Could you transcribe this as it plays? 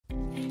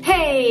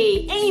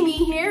Hey, Amy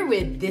here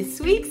with this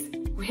week's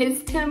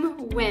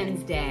Wisdom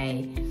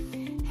Wednesday.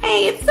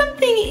 Hey, if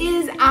something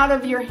is out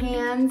of your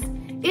hands,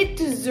 it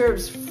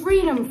deserves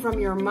freedom from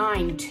your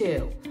mind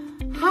too.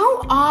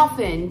 How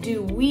often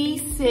do we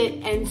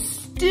sit and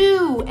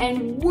stew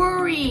and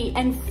worry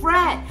and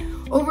fret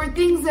over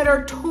things that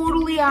are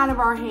totally out of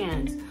our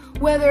hands?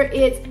 Whether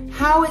it's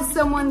how is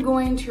someone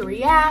going to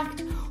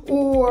react,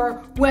 or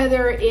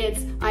whether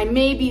it's I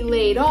may be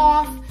laid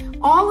off.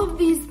 All of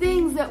these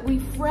things that we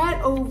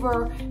fret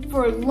over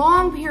for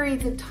long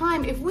periods of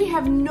time, if we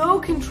have no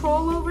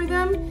control over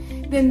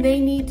them, then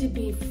they need to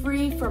be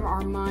free from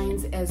our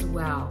minds as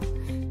well.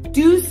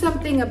 Do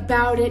something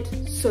about it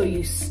so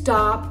you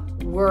stop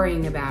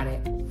worrying about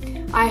it.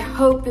 I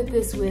hope that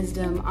this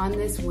wisdom on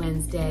this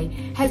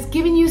Wednesday has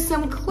given you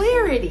some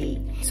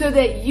clarity so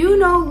that you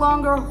no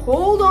longer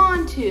hold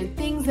on to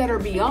things that are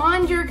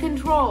beyond your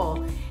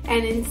control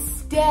and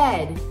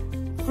instead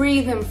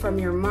free them from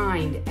your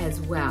mind as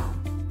well.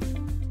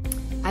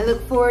 I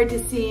look forward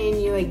to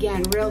seeing you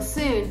again real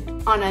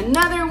soon on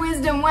another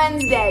Wisdom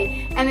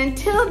Wednesday. And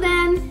until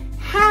then,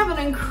 have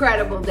an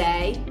incredible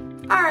day.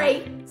 All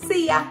right,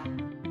 see ya.